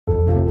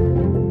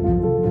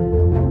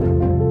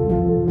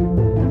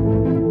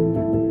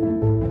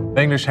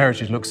English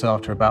Heritage looks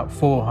after about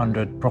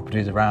 400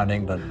 properties around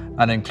England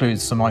and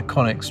includes some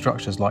iconic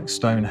structures like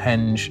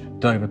Stonehenge,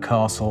 Dover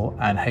Castle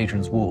and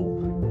Hadrian's Wall.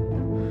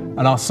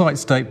 And our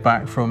sites date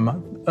back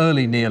from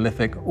early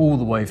Neolithic all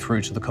the way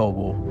through to the Cold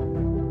War.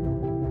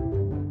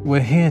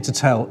 We're here to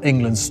tell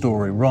England's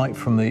story right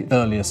from the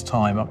earliest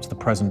time up to the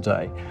present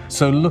day.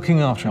 So looking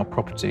after our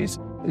properties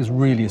is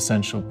really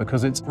essential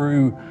because it's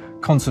through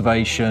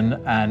conservation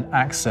and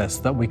access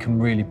that we can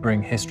really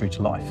bring history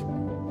to life.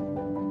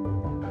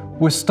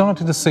 We're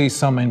starting to see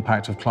some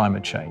impact of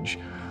climate change.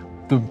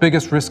 The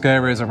biggest risk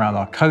areas around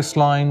our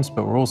coastlines,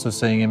 but we're also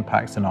seeing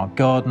impact in our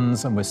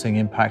gardens and we're seeing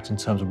impact in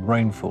terms of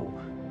rainfall.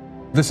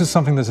 This is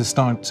something that is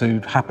starting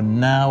to happen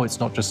now, it's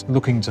not just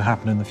looking to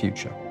happen in the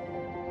future.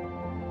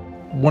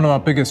 One of our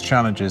biggest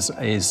challenges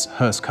is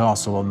Hurst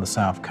Castle on the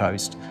south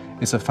coast.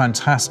 It's a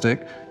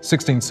fantastic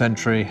 16th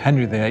century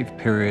Henry VIII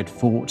period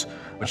fort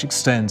which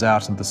extends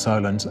out into the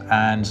Solent,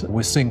 and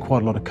we're seeing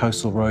quite a lot of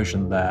coastal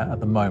erosion there at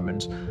the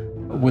moment.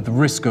 With the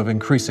risk of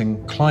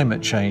increasing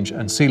climate change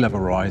and sea level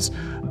rise,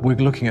 we're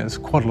looking at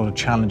quite a lot of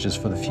challenges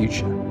for the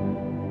future.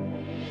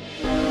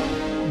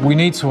 We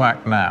need to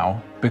act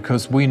now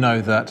because we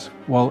know that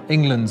while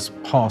England's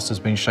past has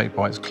been shaped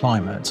by its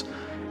climate,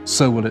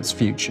 so will its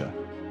future.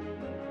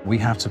 We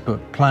have to put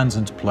plans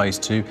into place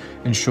to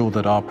ensure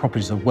that our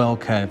properties are well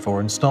cared for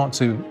and start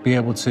to be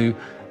able to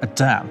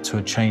adapt to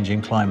a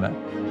changing climate.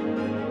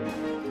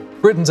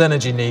 Britain's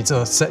energy needs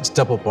are set to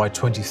double by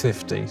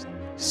 2050.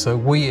 So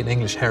we in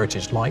English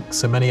Heritage, like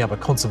so many other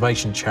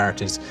conservation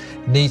charities,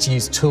 need to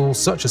use tools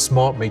such as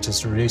smart meters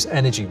to reduce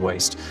energy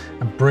waste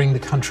and bring the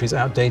country's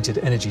outdated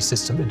energy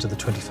system into the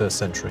 21st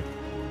century.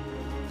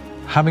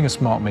 Having a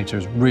smart meter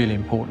is really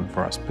important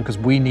for us because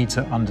we need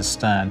to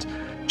understand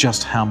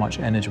just how much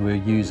energy we're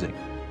using.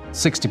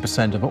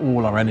 60% of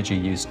all our energy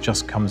use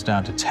just comes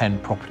down to 10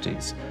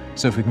 properties.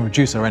 So if we can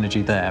reduce our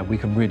energy there, we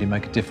can really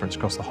make a difference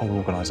across the whole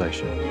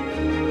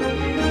organisation.